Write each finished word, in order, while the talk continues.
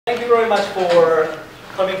Thank you very much for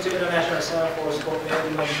coming to International Center for Sport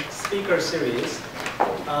Management Speaker Series.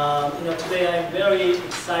 Today I'm very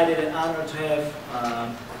excited and honored to have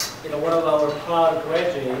one of our proud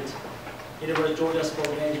graduates, University of Georgia Sport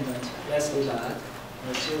Management, Leslie Ladd.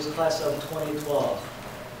 She was class of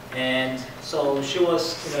 2012, and so she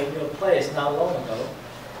was in your place not long ago.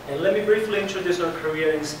 And let me briefly introduce her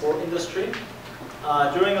career in sport industry.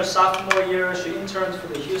 During her sophomore year, she interned for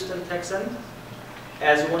the Houston Texans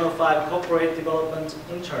as one of 5 corporate development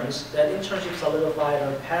interns. That internship solidified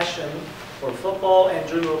her passion for football and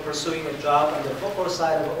dream of pursuing a job on the football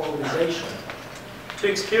side of the organization. To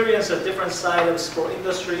experience a different side of the sport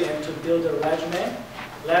industry and to build a resume,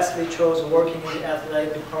 Leslie chose working in the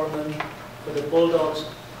athletic department for the Bulldogs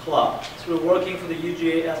Club. Through working for the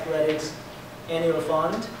UGA Athletics Annual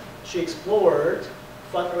Fund, she explored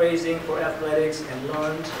fundraising for athletics and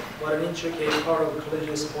learned what an intricate part of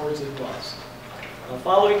collegiate sports it was.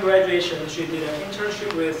 Following graduation, she did an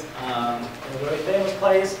internship with a very famous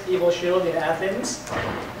place, Evo Shield in Athens.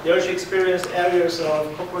 There she experienced areas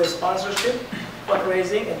of corporate sponsorship,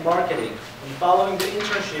 fundraising, and marketing. And following the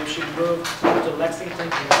internship, she moved to Lexington,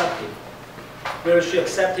 Kentucky, where she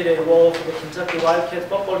accepted a role for the Kentucky Wildcat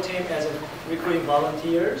football team as a recruiting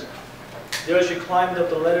volunteer. There she climbed up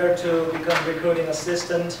the ladder to become recruiting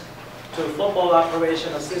assistant to football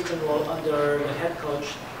operation assistant role under the head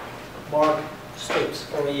coach, Mark Stoops,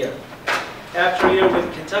 for a year. After a year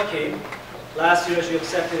with Kentucky, last year she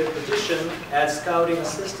accepted a position as scouting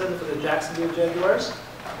assistant for the Jacksonville Jaguars.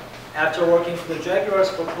 After working for the Jaguars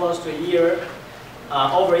for close to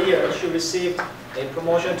over a year, she received a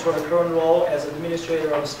promotion to her current role as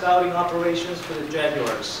administrator of scouting operations for the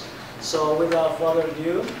Jaguars. So without further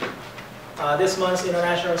ado, this month's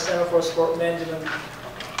International Center for Sport Management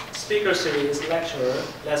Speaker Series lecturer,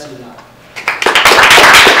 Leslie Ladd.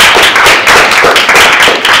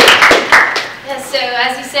 Yes, so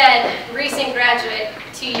as you said, recent graduate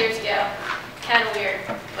 2 years ago. Kind of weird,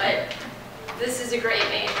 but this is a great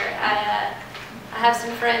major. I have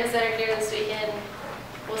some friends that are here this weekend.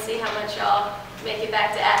 We'll see how much y'all make it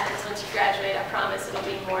back to Athens once you graduate. I promise it'll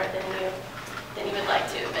be more than you would like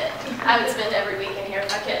to, but I would spend every weekend here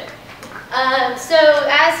if I could. So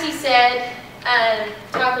as he said,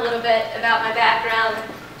 talk a little bit about my background.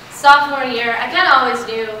 Sophomore year, I kind of always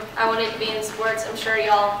knew I wanted to be in sports. I'm sure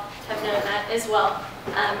y'all have known that as well,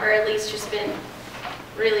 or at least just been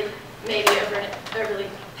really maybe overly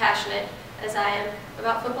passionate as I am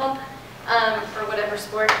about football, or whatever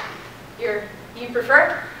sport you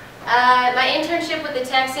prefer. My internship with the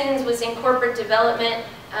Texans was in corporate development.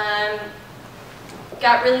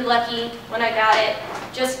 Got really lucky when I got it.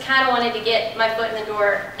 Just kind of wanted to get my foot in the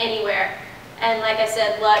door anywhere. And like I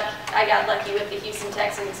said, I got lucky with the Houston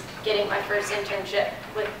Texans getting my first internship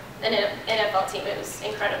with an NFL team. It was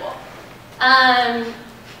incredible.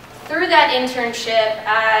 Through that internship,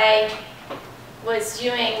 I was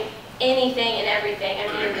doing anything and everything. I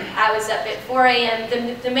mean, I was up at 4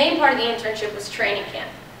 a.m. The main part of the internship was training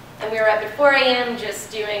camp. And we were up at 4 a.m.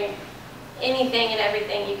 just doing anything and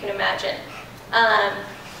everything you can imagine.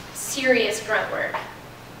 Serious grunt work.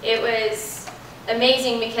 It was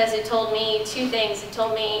amazing because it told me 2 things. It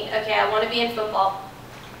told me, okay, I want to be in football.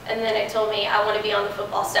 And then it told me I want to be on the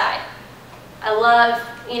football side. I love,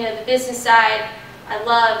 the business side.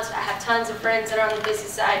 I have tons of friends that are on the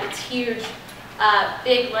business side. It's huge,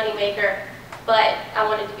 big money maker, but I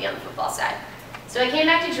wanted to be on the football side. So I came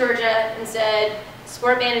back to Georgia and said,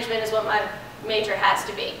 sport management is what my major has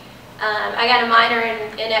to be. I got a minor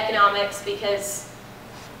in economics because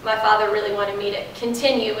my father really wanted me to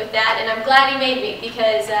continue with that, and I'm glad he made me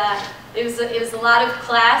because it was a lot of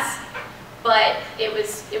class, but it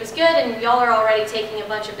was good, and y'all are already taking a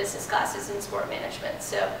bunch of business classes in sport management.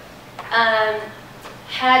 So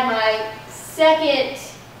had my second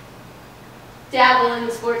dabble in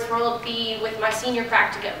the sports world be with my senior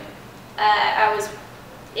practicum. I was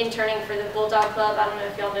interning for the Bulldog Club. I don't know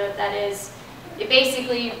if y'all know what that is. It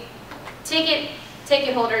basically, ticket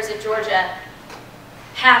holders at Georgia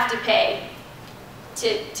have to pay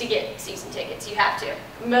to get season tickets. You have to.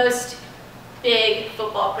 Most big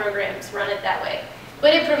football programs run it that way.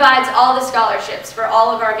 But it provides all the scholarships for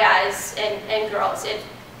all of our guys and girls. It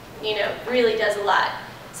really does a lot.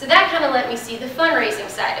 So that kind of let me see the fundraising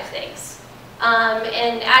side of things.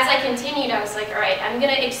 And as I continued, I was like, all right, I'm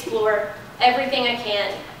going to explore everything I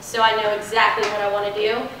can so I know exactly what I want to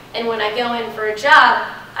do. And when I go in for a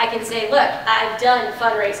job, I can say, look, I've done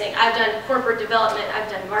fundraising, I've done corporate development, I've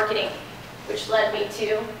done marketing, which led me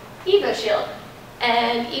to Evo Shield.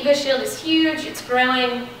 And Evo Shield is huge, it's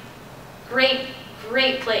growing, great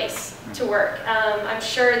great place to work. I'm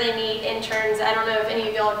sure they need interns. I don't know if any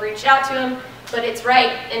of y'all have reached out to them, but it's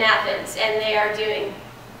right in Athens, and they are doing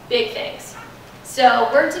big things. So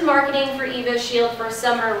worked in marketing for Evo Shield for a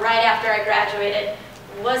summer right after I graduated.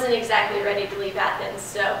 Wasn't exactly ready to leave Athens,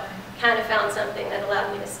 so kind of found something that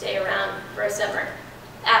allowed me to stay around for a summer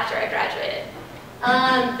after I graduated.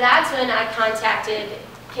 That's when I contacted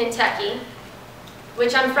Kentucky,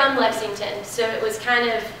 which I'm from Lexington, so it was kind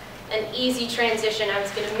of an easy transition. I was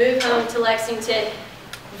going to move home to Lexington,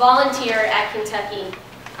 volunteer at Kentucky,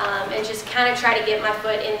 and just kind of try to get my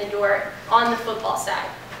foot in the door on the football side.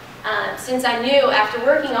 Since I knew after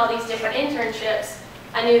working all these different internships,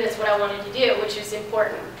 I knew that's what I wanted to do, which is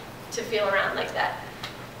important to feel around like that.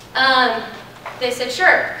 They said,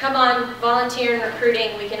 sure, come on, volunteer in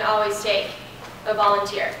recruiting. We can always take a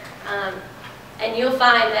volunteer. And you'll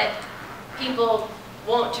find that people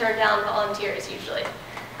won't turn down volunteers usually.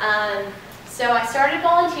 So I started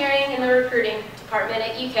volunteering in the recruiting department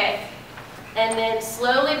at UK, and then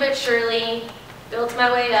slowly but surely built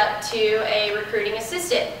my way up to a recruiting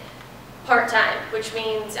assistant part-time, which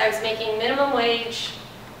means I was making minimum wage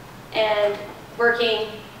and working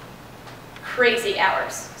crazy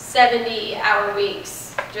hours, 70-hour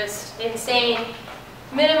weeks, just insane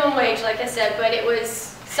minimum wage, like I said, but it was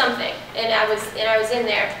something, and I was in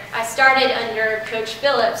there. I started under Coach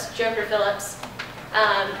Phillips, Joker Phillips,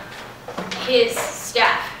 his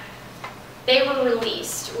staff. They were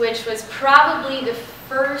released, which was probably the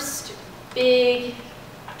first big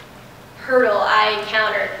hurdle I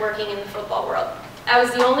encountered working in the football world. I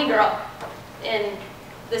was the only girl in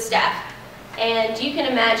the staff, and you can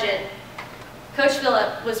imagine Coach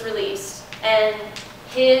Phillip was released, and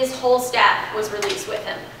his whole staff was released with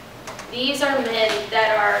him. These are men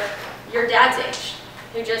that are your dad's age,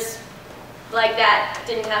 who just, like that,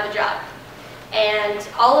 didn't have a job. And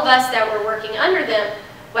all of us that were working under them,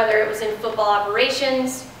 whether it was in football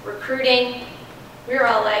operations, recruiting, we were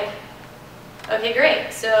all like, okay,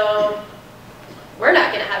 great, so we're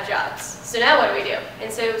not going to have jobs. So now what do we do?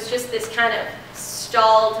 And so it was just this kind of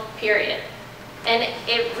stalled period. And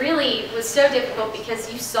it really was so difficult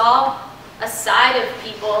because you saw a side of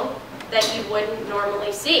people that you wouldn't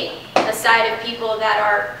normally see, a side of people that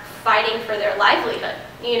are fighting for their livelihood,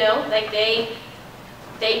 you know, like they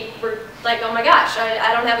were like, oh my gosh,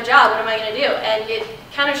 I don't have a job, what am I going to do? And it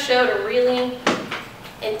kind of showed a really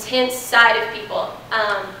intense side of people.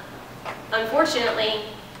 Unfortunately,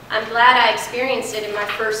 I'm glad I experienced it in my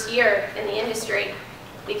first year in the industry,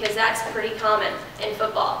 because that's pretty common in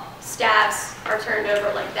football. Staffs are turned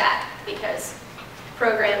over like that because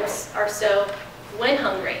programs are so win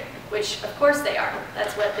hungry, which of course they are.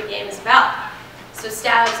 That's what the game is about. So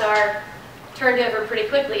staffs are turned over pretty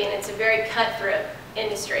quickly, and it's a very cutthroat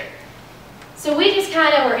industry. So we just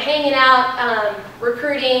kind of were hanging out,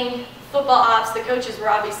 recruiting, football ops. The coaches were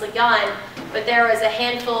obviously gone, but there was a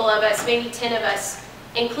handful of us, maybe 10 of us,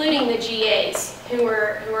 including the GAs, who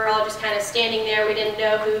were all just kind of standing there. We didn't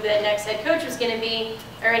know who the next head coach was going to be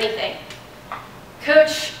or anything.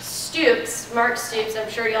 Coach Stoops, Mark Stoops, I'm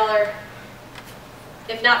sure y'all are,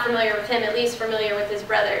 if not familiar with him, at least familiar with his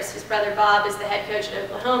brothers. His brother Bob is the head coach at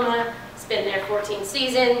Oklahoma. He's been there 14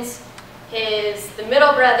 seasons. The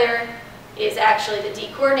middle brother is actually the D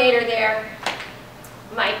coordinator there,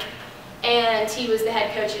 Mike, and he was the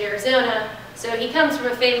head coach at Arizona. So he comes from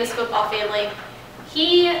a famous football family.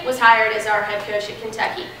 He was hired as our head coach at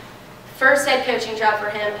Kentucky. First head coaching job for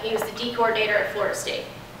him, he was the D coordinator at Florida State.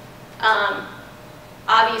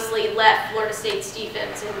 Obviously left Florida State's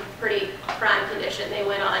defense in pretty prime condition. They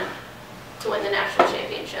went on to win the national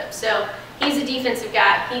championship. So he's a defensive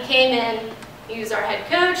guy. He came in, he was our head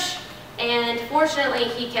coach, and fortunately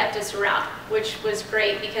he kept us around, which was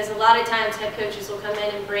great, because a lot of times head coaches will come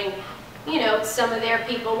in and bring, you know, some of their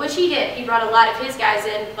people, which he did. He brought a lot of his guys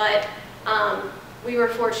in, but we were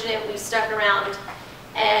fortunate, we stuck around.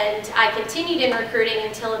 And I continued in recruiting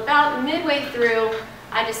until about midway through,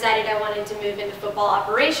 I decided I wanted to move into football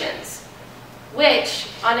operations, which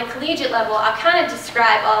on a collegiate level, I'll kind of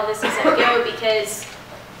describe all this as I go, because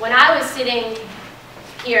when I was sitting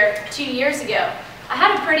here 2 years ago, I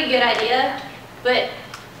had a pretty good idea, but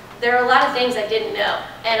there are a lot of things I didn't know,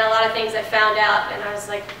 and a lot of things I found out, and I was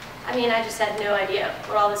like, I just had no idea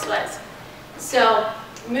what all this was. So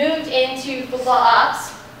moved into football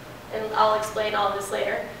ops, and I'll explain all this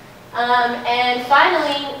later. And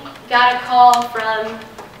finally got a call from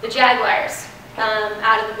the Jaguars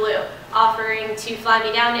out of the blue, offering to fly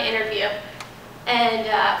me down to interview and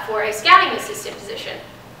for a scouting assistant position.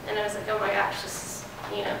 And I was like, oh my gosh, this is,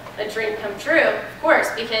 you know, a dream come true, of course,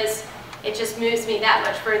 because it just moves me that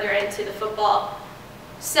much further into the football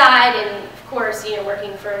side, and of course,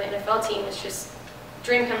 working for an NFL team was just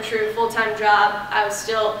dream come true, full-time job. I was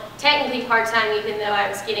still technically part-time, even though I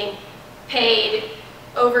was getting paid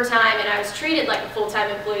overtime, and I was treated like a full-time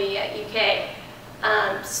employee at UK.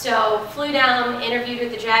 So flew down, interviewed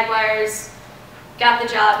with the Jaguars, got the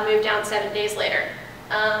job, moved down 7 days later.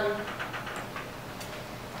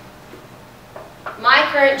 My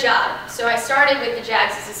current job, so I started with the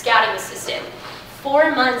Jags as a scouting assistant.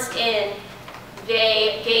 4 months in,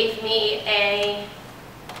 they gave me a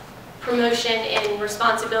promotion in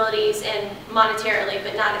responsibilities and monetarily,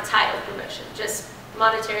 but not a title promotion, just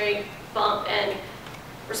monetary bump and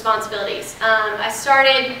responsibilities. I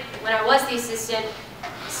started, when I was the assistant,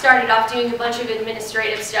 started off doing a bunch of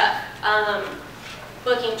administrative stuff,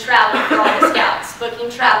 booking travel for all the scouts, booking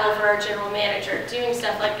travel for our general manager, doing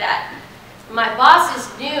stuff like that. My bosses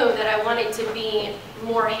knew that I wanted to be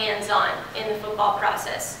more hands-on in the football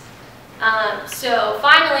process. So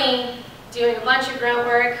finally, doing a bunch of grunt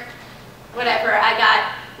work, whatever, I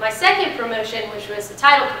got my second promotion, which was the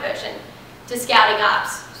title promotion, to scouting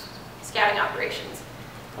ops, scouting operations,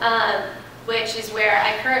 which is where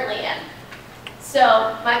I currently am.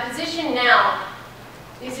 So my position now,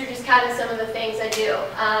 these are just kind of some of the things I do.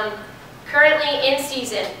 Currently in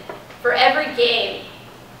season, for every game,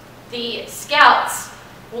 the scouts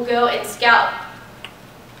will go and scout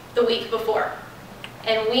the week before.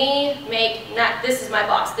 And we make, this is my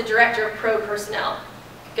boss, the director of pro personnel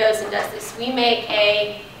goes and does this. We make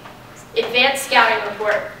a advanced scouting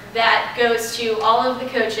report that goes to all of the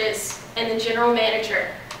coaches and the general manager.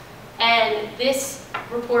 And this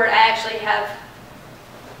report I actually have,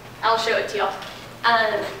 I'll show it to y'all.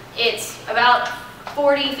 It's about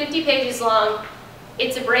 40, 50 pages long.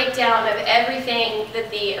 It's a breakdown of everything that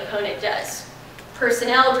the opponent does.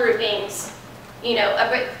 Personnel groupings,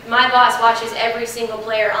 my boss watches every single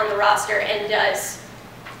player on the roster and does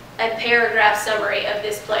a paragraph summary of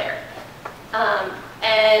this player.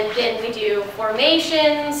 And then we do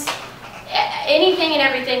formations, anything and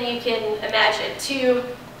everything you can imagine, to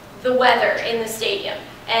the weather in the stadium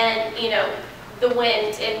and, the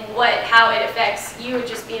wind and how it affects. You would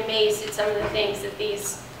just be amazed at some of the things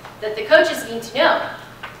that the coaches need to know.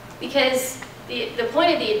 Because the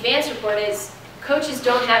point of the advance report is coaches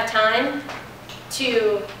don't have time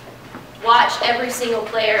to watch every single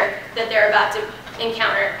player that they're about to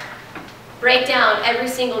encounter, break down every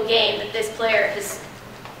single game that this player has,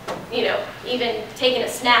 even taken a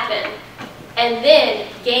snap in, and then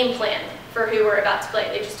game plan for who we're about to play.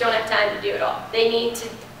 They just don't have time to do it all. They need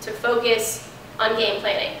to focus on game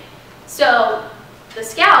planning. So the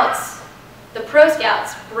scouts, the pro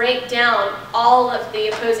scouts, break down all of the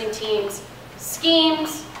opposing team's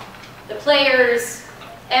schemes, the players,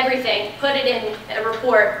 everything, put it in a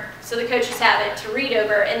report so the coaches have it to read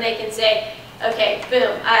over, and they can say, okay,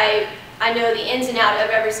 boom, I know the ins and outs of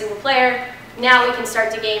every single player. Now we can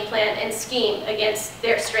start to game plan and scheme against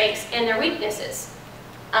their strengths and their weaknesses.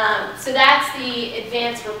 So that's the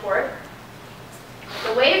advanced report.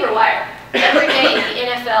 The waiver wire. Every day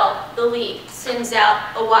the NFL, the league, sends out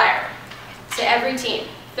a wire to every team,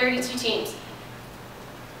 32 teams,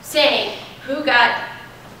 saying who got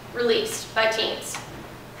released by teams,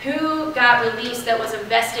 who got released that was a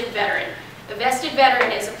vested veteran. A vested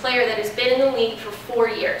veteran is a player that has been in the league for 4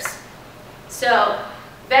 years. So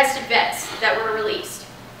vested vets that were released.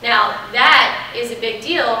 Now that is a big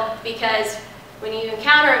deal because when you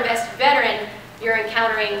encounter a vested veteran, you're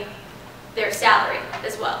encountering their salary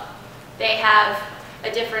as well. They have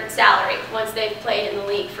a different salary once they've played in the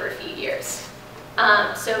league for a few years.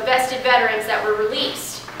 So vested veterans that were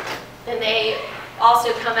released, then they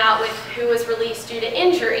also come out with who was released due to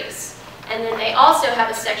injuries. And then they also have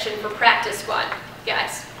a section for practice squad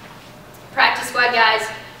guys. Practice squad guys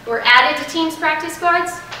were added to teams' practice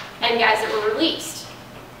squads and guys that were released.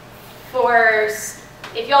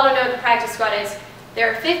 If y'all don't know what the practice squad is,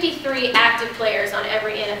 there are 53 active players on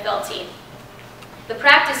every NFL team. The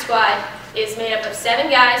practice squad is made up of 7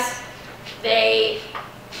 guys. They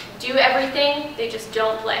do everything, they just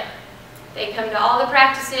don't play. They come to all the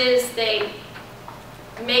practices, they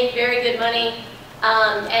make very good money,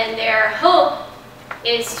 and their hope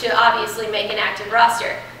is to obviously make an active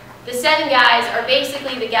roster. The 7 guys are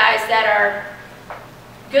basically the guys that are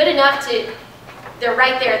good enough they're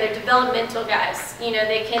right there, they're developmental guys.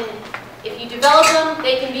 They can, if you develop them,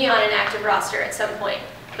 they can be on an active roster at some point,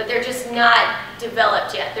 but they're just not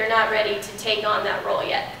developed yet. They're not ready to take on that role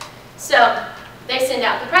yet. So they send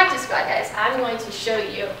out the practice squad guys. I'm going to show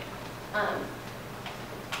you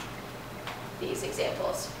these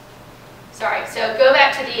examples. Sorry, so go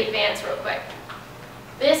back to the advance real quick.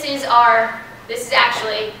 This is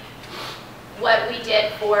actually what we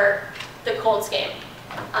did for the Colts game.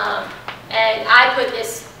 And I put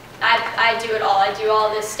this, I do it all. I do all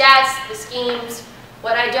the stats, the schemes.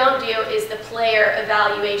 What I don't do is the player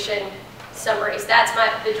evaluation summaries. That's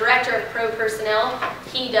the director of pro personnel,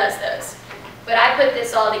 he does those. But I put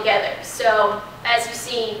this all together. So as you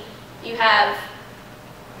see, you have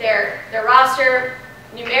their roster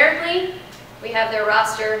numerically. We have their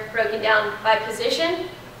roster broken down by position.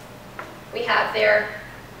 We have their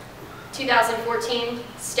 2014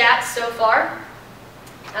 stats so far.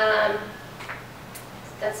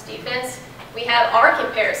 That's defense. We have our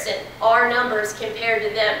comparison, our numbers compared to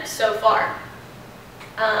them so far.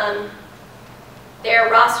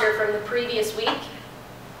 Their roster from the previous week.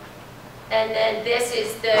 And then this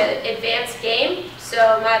is the advanced game.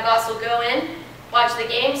 So my boss will go in, watch the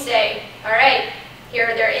game, say, all right, here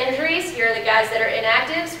are their injuries, here are the guys that are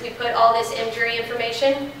inactives. We put all this injury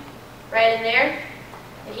information right in there.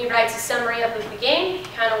 And he writes a summary up of the game,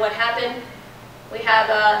 kind of what happened. We have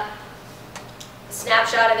a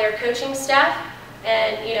snapshot of their coaching staff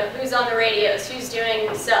and who's on the radios, who's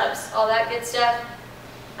doing subs, all that good stuff.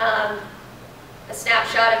 A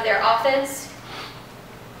snapshot of their offense,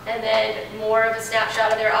 and then more of a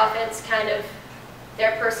snapshot of their offense, kind of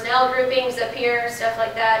their personnel groupings up here, stuff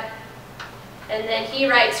like that. And then he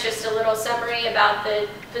writes just a little summary about the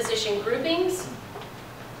position groupings.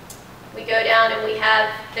 We go down and we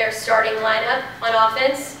have their starting lineup on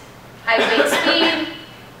offense, height, weight, speed,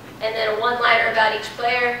 and then a one-liner about each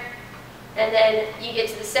player. And then you get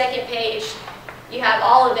to the second page, you have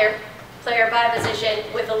all of their player by position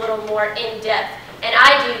with a little more in-depth. And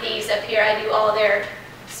I do these up here, I do all their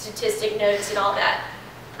statistic notes and all that.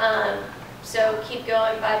 So keep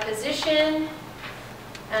going by position.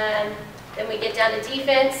 Then we get down to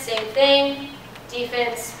defense, same thing.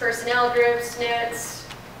 Defense, personnel groups, notes,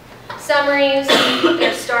 summaries,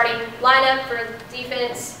 their starting lineup for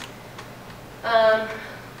defense. And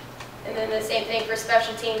then the same thing for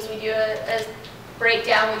special teams. We do a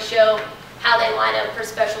breakdown. We show how they line up for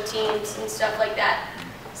special teams and stuff like that.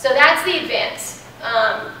 So that's the advance.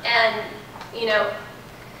 And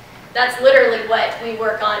that's literally what we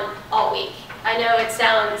work on all week. I know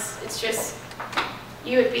it's just,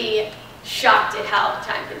 you would be shocked at how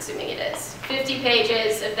time consuming it is. 50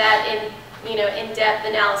 pages of that in-depth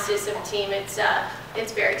analysis of a team, it's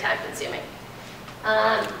very time consuming.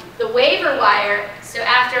 The waiver wire, so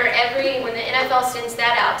when the NFL sends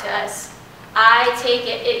that out to us, I take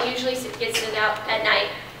it usually gets sent out at night.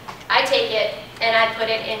 I take it and I put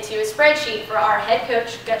it into a spreadsheet for our head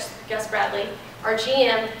coach, Gus Bradley, our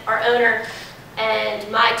GM, our owner, and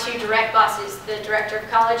my two direct bosses, the director of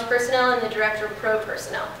college personnel and the director of pro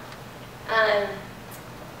personnel.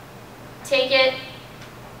 Take it,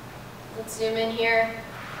 let's zoom in here.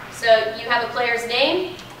 So you have a player's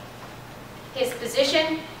name, his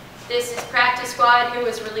position. This is practice squad, who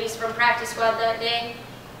was released from practice squad that day,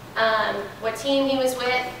 what team he was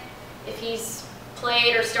with, if he's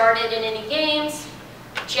played or started in any games.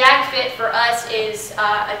 JackFit for us is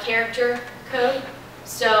a character code.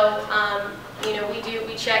 So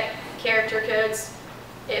we check character codes.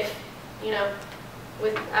 If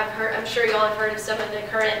I'm sure you all have heard of some of the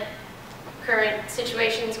current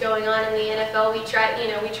situations going on in the NFL. We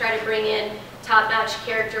try to bring in top-notch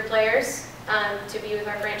character players to be with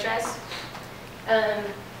our franchise.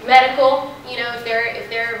 Medical, if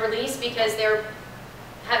they're released because they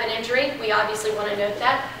have an injury, we obviously want to note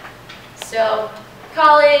that. So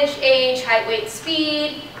college, age, height, weight,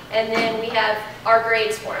 speed, and then we have our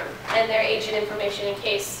grades for them and their agent information in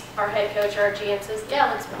case our head coach or our GM says,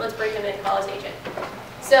 yeah, let's bring them in and call his agent.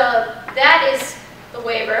 So that is the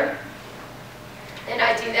waiver, and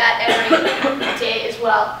I do that every day as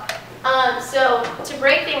well. So to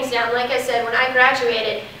break things down, like I said, when I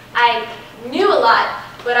graduated, I knew a lot,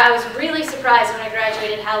 but I was really surprised when I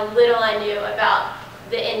graduated how little I knew about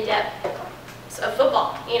the in-depth of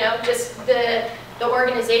football, just the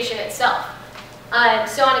organization itself.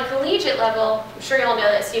 So on a collegiate level, I'm sure you all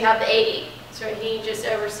know this, you have the AD. So he just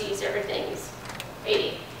oversees everything, he's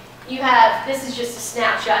AD. This is just a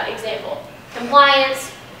snapshot example.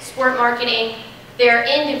 Compliance, sport marketing, they're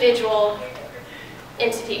individual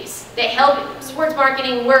entities. They help, sports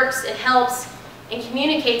marketing works and helps and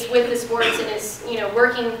communicates with the sports and is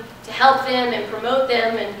working to help them and promote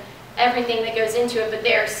them and everything that goes into it, but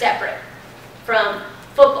they're separate from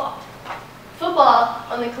football. Football,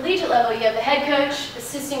 on the collegiate level, you have the head coach,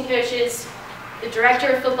 assistant coaches, the director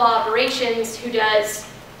of football operations who does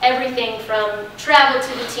everything from travel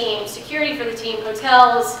to the team, security for the team,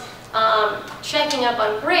 hotels, checking up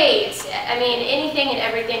on grades. I mean, anything and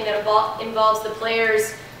everything that involves the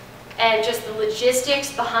players and just the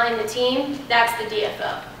logistics behind the team, that's the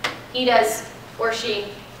DFO. He does, or she,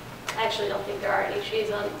 I actually don't think there are any. She's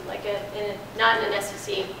on like not in an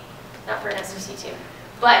SEC, not for an SEC team,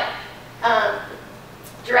 but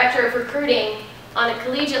director of recruiting on a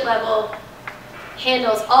collegiate level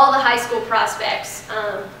handles all the high school prospects,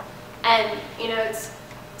 and you know, it's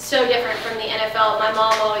so different from the NFL. My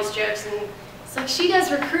mom always jokes, and it's like she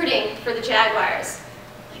does recruiting for the Jaguars.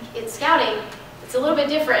 Like, it's scouting. It's a little bit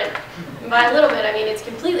different. And by a little bit, I mean it's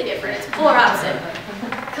completely different. It's polar opposite.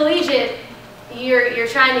 Collegiate, you're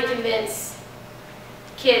trying to convince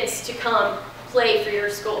kids to come play for your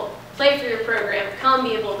school, play for your program, come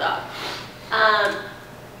be a Bulldog.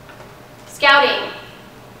 Scouting,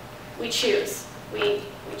 we choose. We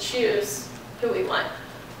choose who we want.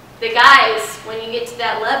 The guys, when you get to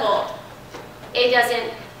that level, it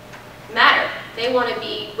doesn't matter. They want to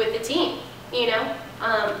be with the team, you know?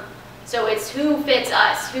 So it's who fits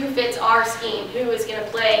us, who fits our scheme, who is going to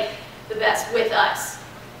play the best with us.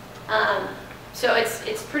 So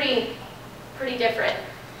it's pretty different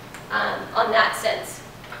on that sense.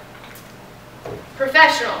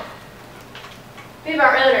 Professional. We have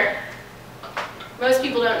our owner. Most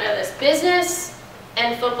people don't know this. Business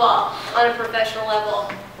and football on a professional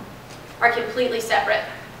level are completely separate.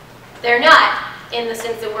 They're not in the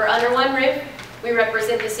sense that we're under one roof. We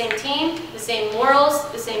represent the same team, the same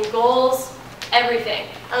morals, the same goals, everything.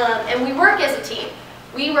 And we work as a team.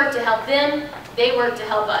 We work to help them, they work to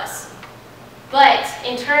help us. But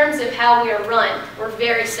in terms of how we are run, we're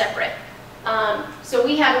very separate. So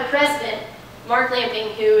we have a president, Mark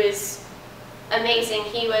Lamping, who is amazing.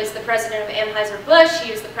 He was the president of Anheuser-Busch.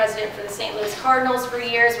 He was the president for the St. Louis Cardinals for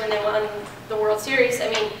years when they won the World Series. I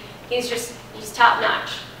mean, he's top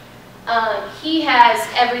notch. He has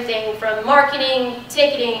everything from marketing,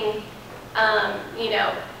 ticketing, you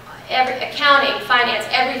know, accounting, finance,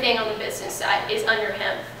 everything on the business side is under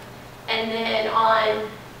him. And then on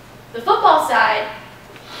the football side,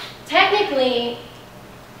 technically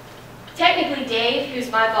Dave, who's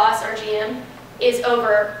my boss, our GM, is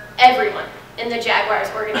over everyone in the Jaguars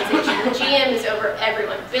organization. The GM is over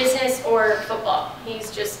everyone, business or football.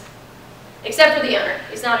 He's just, except for the owner.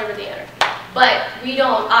 He's not over the owner. But we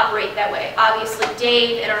don't operate that way. Obviously,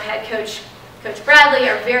 Dave and our head coach, Coach Bradley,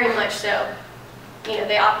 are very much so, you know,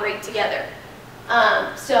 they operate together.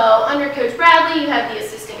 So under Coach Bradley, you have the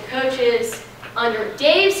assistant coaches. Under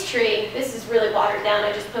Dave's tree, this is really watered down.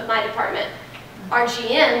 I just put my department. Our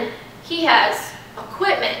GM, he has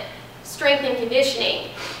equipment, strength and conditioning,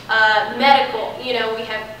 medical. You know, we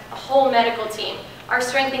have a whole medical team. Our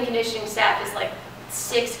strength and conditioning staff is like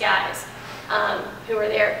 6 guys who are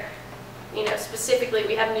there. You know, specifically,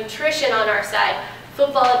 we have nutrition on our side,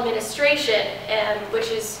 football administration, which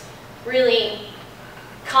is really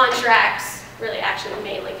contracts, really actually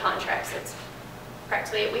mainly contracts. That's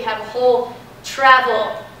practically it. We have a whole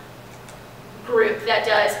travel group that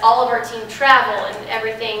does all of our team travel and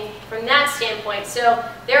everything from that standpoint. So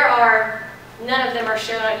there are, none of them are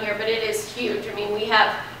shown on here, but it is huge. I mean, we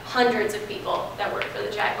have hundreds of people that work for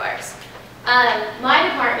the Jaguars. My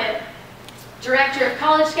department, Director of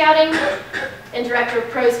College Scouting and Director of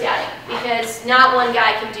Pro Scouting, because not one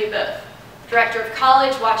guy can do both. Director of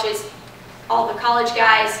College watches all the college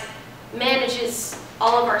guys, manages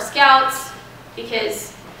all of our scouts,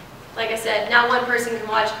 because, like I said, not one person can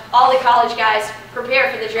watch all the college guys,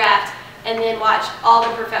 prepare for the draft, and then watch all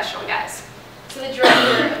the professional guys. So the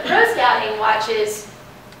Director of Pro Scouting watches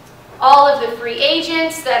all of the free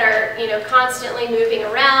agents that are, you know, constantly moving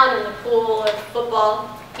around in the pool of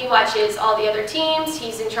football. He watches all the other teams.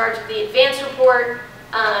 He's in charge of the advance report.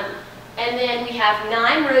 And then we have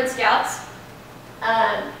 9 road scouts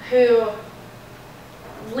who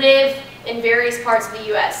live in various parts of the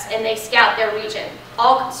U.S. and they scout their region,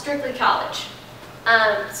 all strictly college.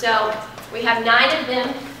 So we have 9 of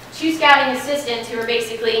them, 2 scouting assistants who are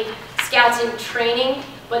basically scouts in training,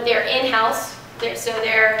 but they're in-house. So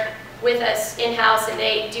they're with us in-house and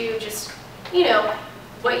they do just, you know,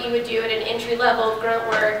 what you would do at an entry-level, grunt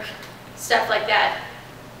work, stuff like that.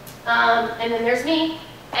 And then there's me,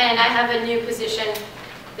 and I have a new position.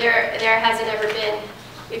 There hasn't ever been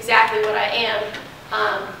exactly what I am,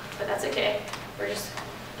 but that's okay. We're just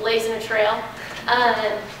blazing a trail.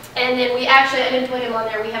 And then we actually, I didn't put him on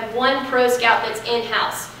there, we have 1 pro scout that's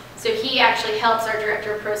in-house. So he actually helps our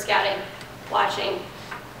Director of Pro Scouting watching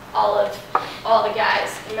all the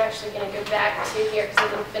guys. I'm actually going to go back to here because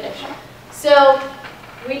I didn't finish. So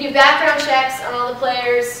we do background checks on all the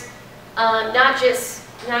players, not just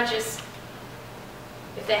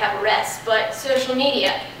if they have arrests, but social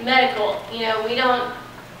media, medical. You know, we don't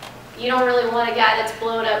you don't really want a guy that's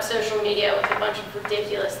blowing up social media with a bunch of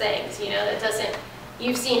ridiculous things. You know, that doesn't,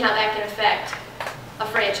 you've seen how that can affect a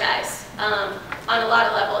franchise on a lot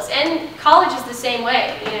of levels. And college is the same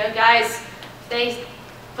way. You know, guys, they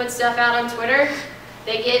put stuff out on Twitter,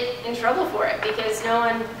 they get in trouble for it because no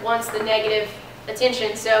one wants the negative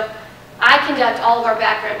attention. So I conduct all of our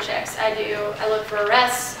background checks. I look for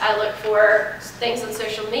arrests, I look for things on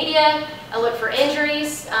social media, I look for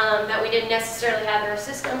injuries that we didn't necessarily have in our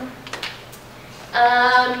system.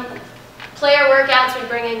 Player workouts, we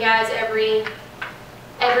bring in guys every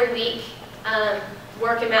week,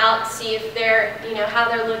 work them out, see if they're, you know, how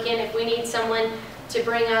they're looking, if we need someone to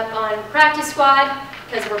bring up on practice squad,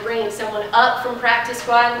 because we're bringing someone up from practice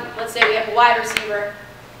squad. Let's say we have a wide receiver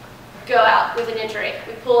go out with an injury.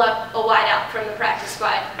 We pull up a wide out from the practice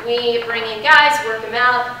squad. We bring in guys, work them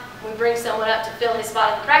out, we bring someone up to fill his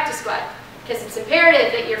spot in the practice squad, because it's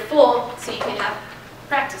imperative that you're full so you can have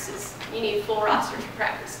practices. You need full rosters for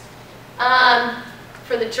practice.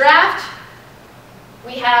 For the draft,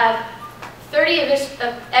 we have 30,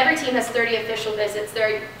 every team has 30 official visits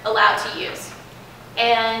they're allowed to use.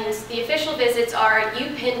 And the official visits are,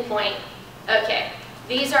 you pinpoint, okay,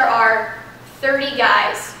 these are our 30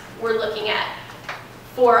 guys we're looking at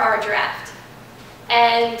for our draft.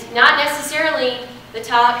 And not necessarily the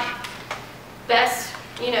top best,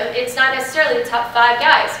 you know, it's not necessarily the top 5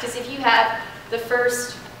 guys, because if you have the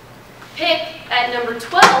first pick at number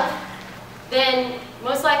 12, then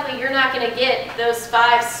most likely you're not going to get those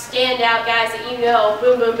 5 standout guys that you know,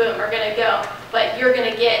 boom, boom, boom, are going to go. But you're going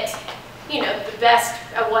to get, you know, the best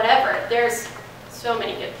at whatever. There's so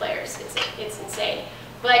many good players. It's insane.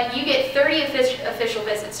 But you get 30 official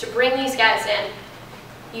visits to bring these guys in.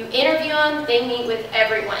 You interview them. They meet with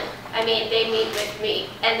everyone. I mean, they meet with me.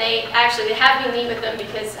 And they have me meet with them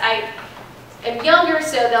because I am younger,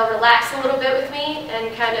 so they'll relax a little bit with me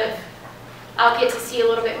and kind of, I'll get to see a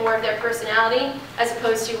little bit more of their personality, as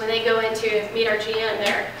opposed to when they go in to meet our GM,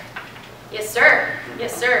 they're, yes sir,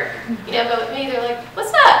 yes sir. You know, but with me, they're like, what's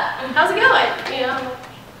up? How's it going? You know,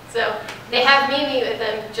 so they have me meet with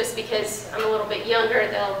them just because I'm a little bit younger.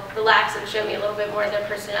 They'll relax and show me a little bit more of their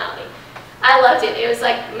personality. I loved it. It was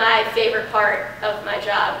like my favorite part of my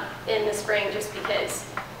job in the spring, just because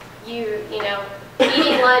you know,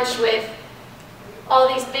 eating lunch with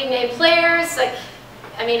all these big name players, like,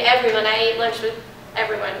 I mean, everyone. I ate lunch with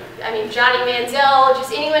everyone. I mean, Johnny Manziel,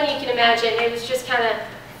 just anyone you can imagine. It was just kind of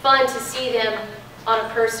fun to see them on a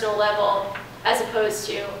personal level as opposed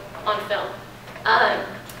to on film.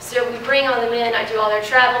 So we bring all them in. I do all their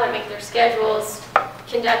travel. I make their schedules,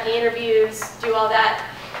 conduct the interviews, do all that.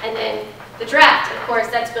 And then the draft, of course,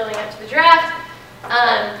 that's building up to the draft.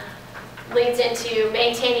 Leads into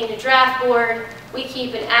maintaining the draft board. We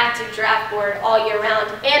keep an active draft board all year round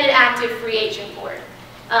and an active free agent board.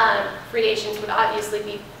 Free agents would obviously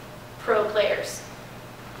be pro players.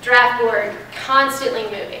 Draft board constantly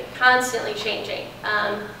moving, constantly changing.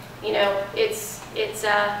 You know, it's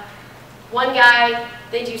one guy,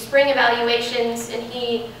 they do spring evaluations, and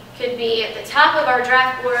he could be at the top of our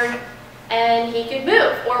draft board and he could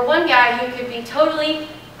move. Or one guy who could be totally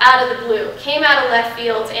out of the blue, came out of left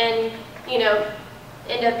field and, you know,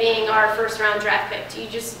 end up being our first round draft pick.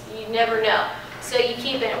 You never know. So you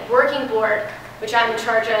keep a working board, which I'm in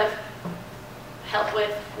charge of, help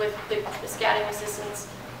with the scouting assistants.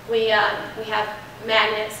 We have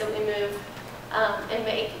magnets that we move and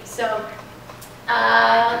make. So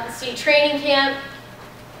let's see, training camp.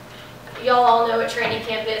 Y'all all know what training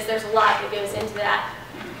camp is. There's a lot that goes into that.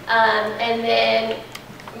 And then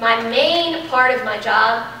my main part of my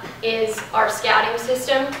job is our scouting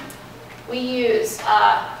system. We use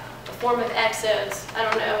a form of Exos. I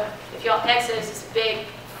don't know if y'all, Exos is a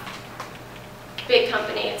big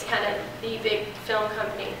company. It's kind of the big film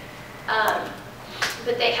company.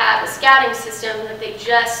 But they have a scouting system that they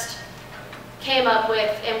just came up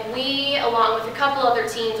with, and we, along with a couple other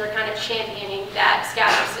teams, are kind of championing that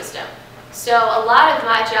scouting system. So a lot of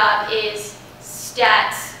my job is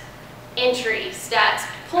stats entry, stats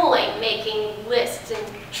pulling, making lists and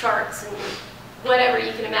charts and whatever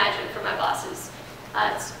you can imagine for my bosses.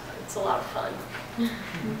 It's a lot of fun.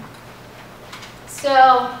 So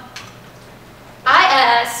I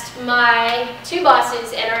asked my 2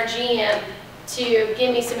 bosses and our GM to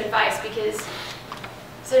give me some advice, because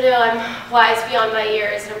so no, I'm wise beyond my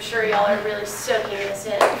years, and I'm sure y'all are really soaking this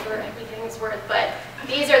in for everything it's worth, but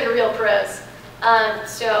these are the real pros.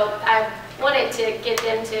 So I wanted to get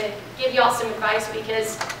them to give y'all some advice,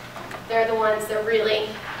 because they're the ones that really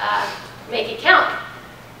make it count.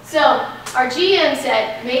 So our GM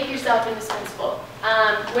said, make yourself indispensable.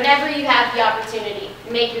 Whenever you have the opportunity,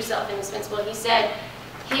 make yourself indispensable. He said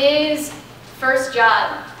His first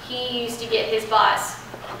job, he used to get his boss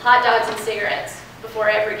hot dogs and cigarettes before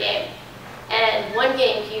every game. And one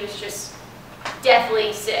game he was just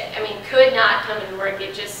deathly sick. I mean, could not come into work.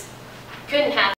 It just couldn't happen.